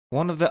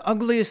One of the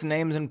ugliest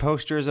names and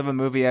posters of a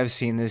movie I've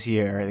seen this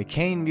year, the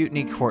CAINE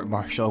Mutiny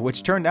Court-Martial,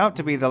 which turned out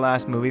to be the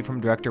last movie from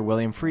director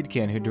William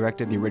Friedkin, who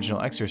directed the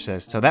original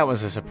Exorcist. So that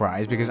was a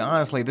surprise, because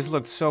honestly, this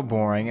looked so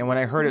boring, and when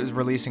I heard it was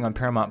releasing on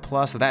Paramount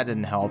Plus, that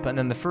didn't help, and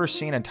then the first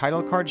scene and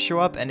title cards show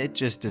up, and it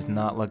just does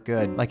not look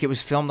good. Like it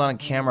was filmed on a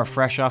camera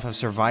fresh off of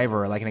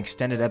Survivor, like an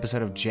extended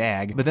episode of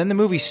Jag. But then the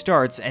movie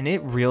starts, and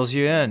it reels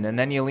you in, and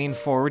then you lean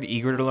forward,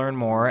 eager to learn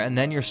more, and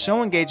then you're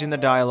so engaged in the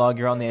dialogue,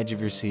 you're on the edge of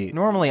your seat.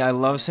 Normally, I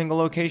love single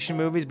location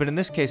movies, but in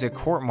this case, a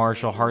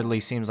court-martial hardly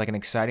seems like an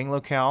exciting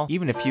locale.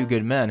 Even A Few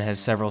Good Men has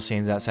several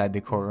scenes outside the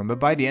courtroom, but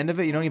by the end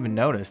of it, you don't even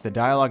notice. The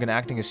dialogue and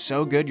acting is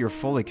so good, you're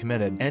fully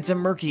committed. And it's a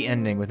murky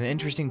ending with an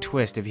interesting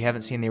twist if you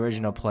haven't seen the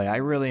original play. I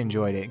really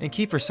enjoyed it. And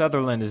Kiefer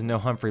Sutherland is no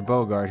Humphrey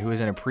Bogart, who was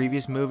in a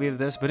previous movie of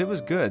this, but it was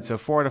good, so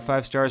 4 out of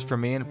 5 stars for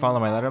me, and follow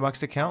my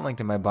Letterboxd account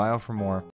linked in my bio for more.